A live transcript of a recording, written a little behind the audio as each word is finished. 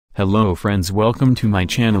Hello friends, welcome to my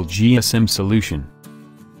channel GSM Solution.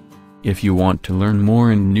 If you want to learn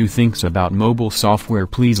more and new things about mobile software,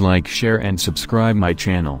 please like, share and subscribe my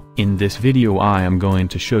channel. In this video I am going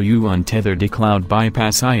to show you Untethered iCloud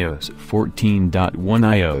bypass iOS 14.1,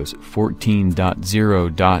 iOS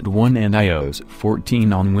 14.0.1 and iOS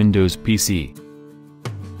 14 on Windows PC.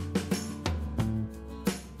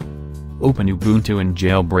 Open Ubuntu and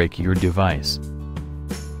jailbreak your device.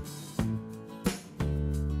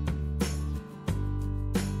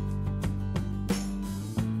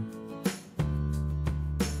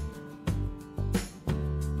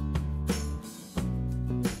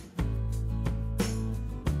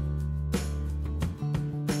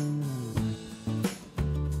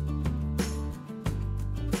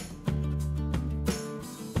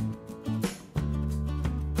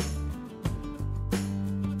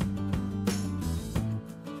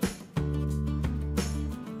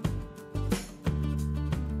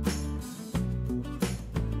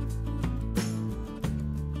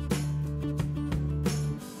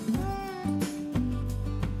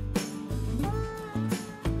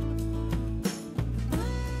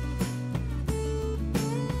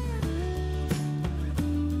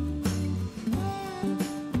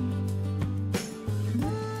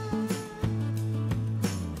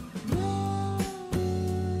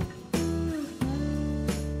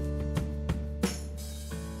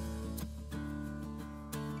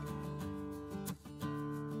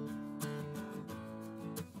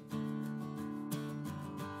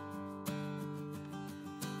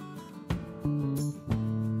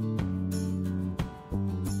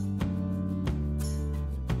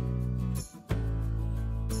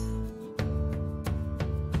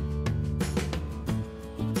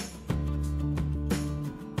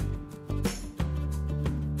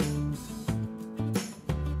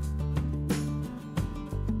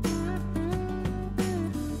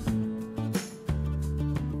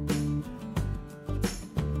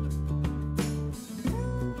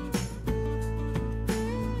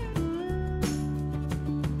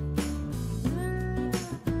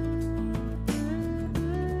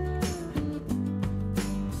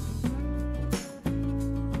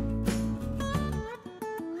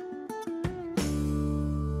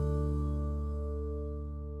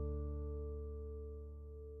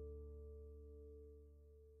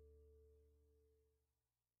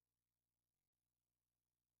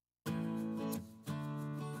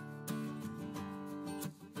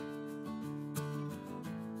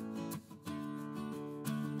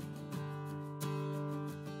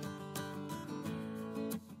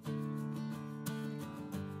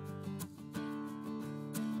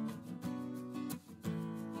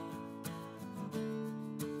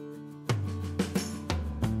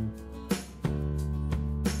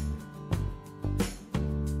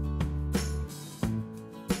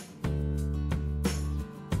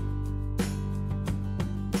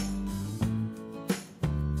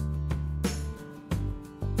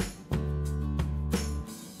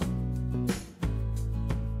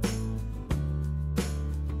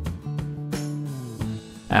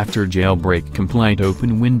 After jailbreak compliant,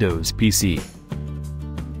 open Windows PC.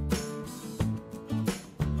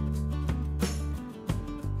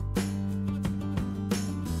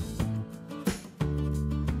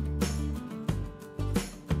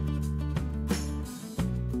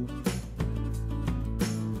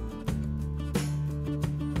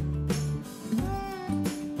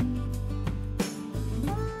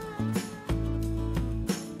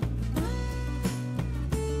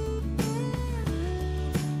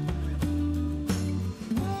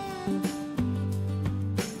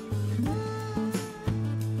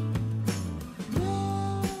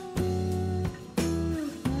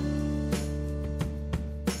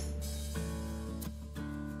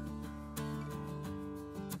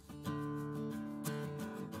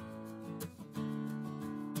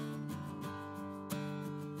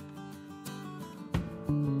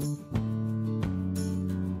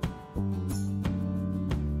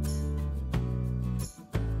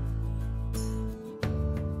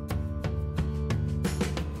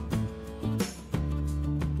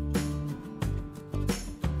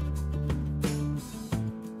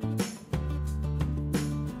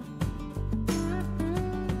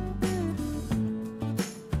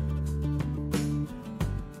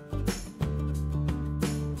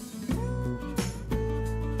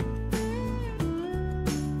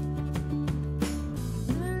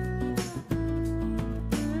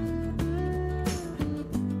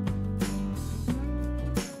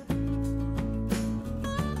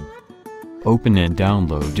 Open and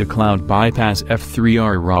download iCloud bypass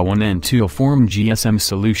F3R RA1 and 2 from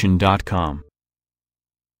gsmsolution.com.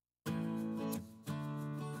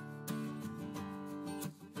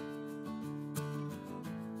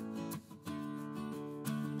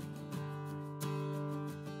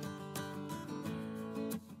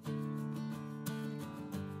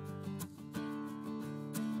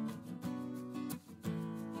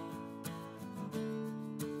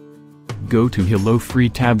 Go to Hello Free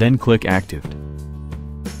tab, then click Activate.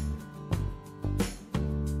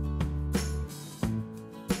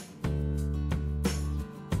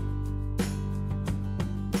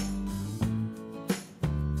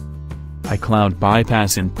 iCloud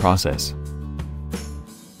bypass in process.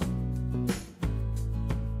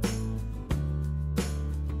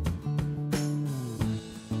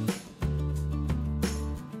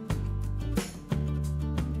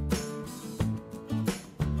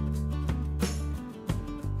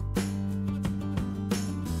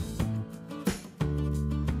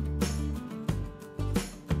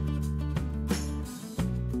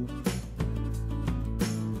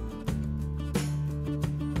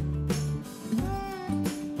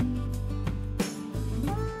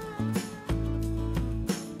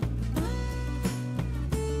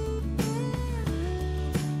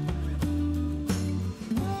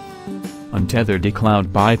 Untethered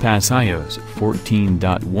iCloud bypass iOS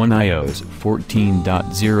 14.1, iOS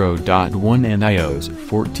 14.0.1 and iOS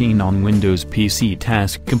 14 on Windows PC.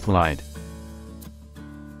 Task complied.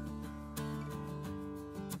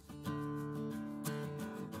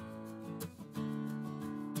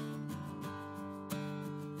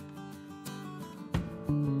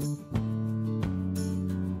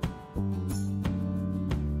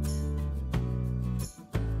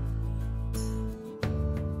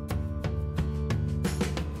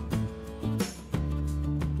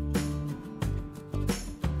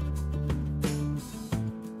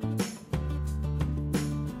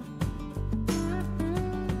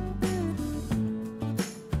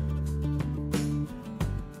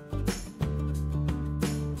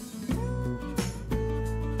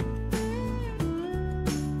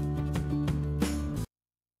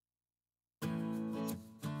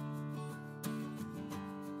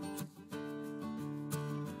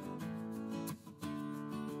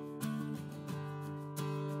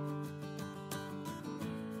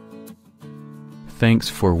 Thanks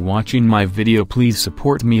for watching my video. Please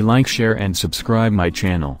support me, like, share and subscribe my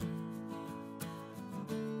channel.